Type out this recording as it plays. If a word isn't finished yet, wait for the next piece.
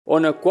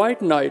On a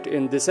quiet night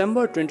in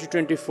December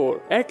 2024,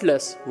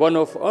 Atlas, one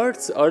of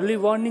Earth's early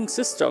warning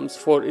systems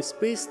for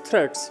space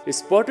threats,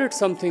 spotted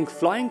something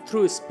flying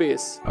through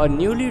space, a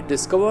newly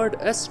discovered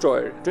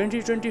asteroid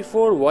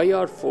 2024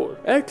 YR4.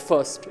 At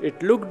first,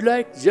 it looked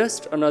like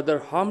just another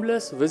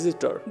harmless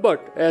visitor,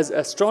 but as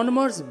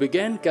astronomers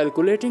began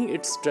calculating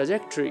its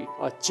trajectory,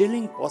 a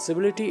chilling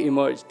possibility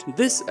emerged.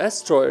 This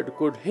asteroid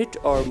could hit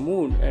our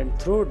moon and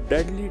throw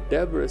deadly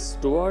debris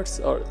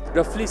towards Earth,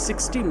 roughly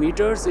 60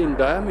 meters in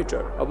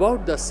diameter,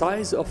 about the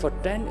size of a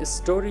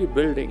 10-story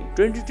building.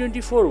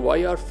 2024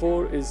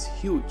 YR4 is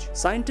huge.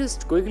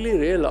 Scientists quickly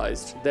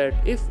realized that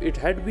if it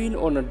had been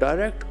on a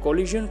direct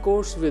collision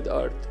course with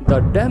Earth,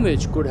 the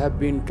damage could have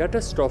been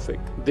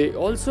catastrophic. They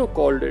also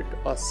called it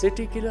a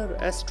city killer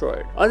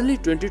asteroid. Early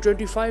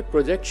 2025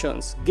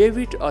 projections gave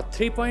it a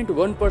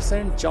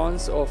 3.1%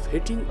 chance of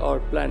hitting our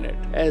planet.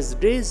 As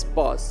days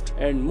passed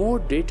and more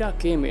data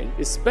came in,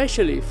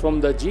 especially from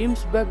the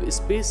James Webb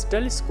Space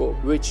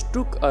Telescope, which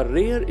took a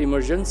rare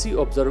emergency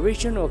observation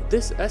of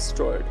this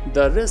asteroid,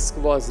 the risk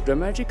was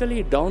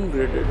dramatically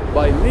downgraded.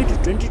 By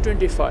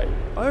mid-2025,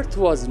 Earth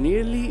was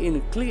nearly in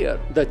clear.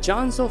 The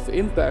chance of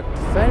impact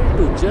fell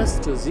to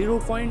just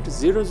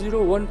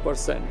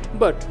 0.001%.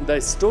 But the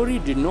story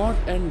did not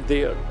end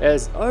there.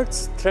 As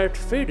Earth's threat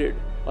faded,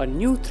 a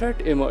new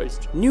threat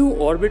emerged. New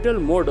orbital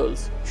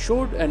models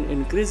showed an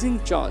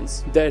increasing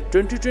chance that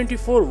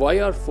 2024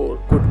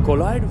 YR4 could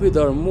collide with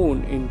our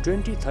moon in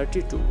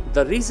 2032.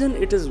 The reason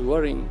it is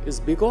worrying is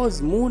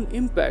because moon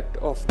impact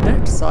of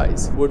that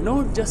size would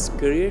not just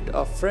create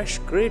a fresh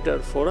crater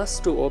for us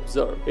to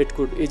observe, it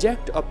could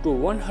eject up to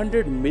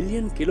 100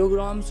 million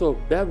kilograms of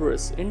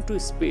debris into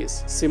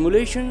space.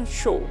 Simulations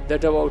show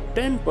that about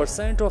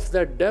 10% of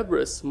that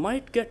debris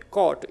might get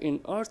caught in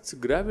Earth's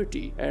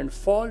gravity and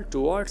fall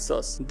towards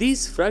us.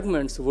 These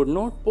fragments would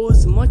not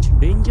pose much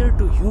danger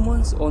to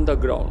humans on the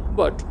ground,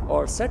 but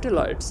our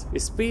satellites,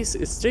 space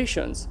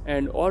stations,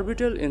 and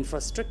orbital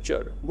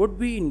infrastructure would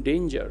be in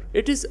danger.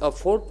 It is a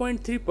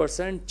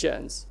 4.3%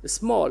 chance,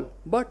 small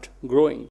but growing.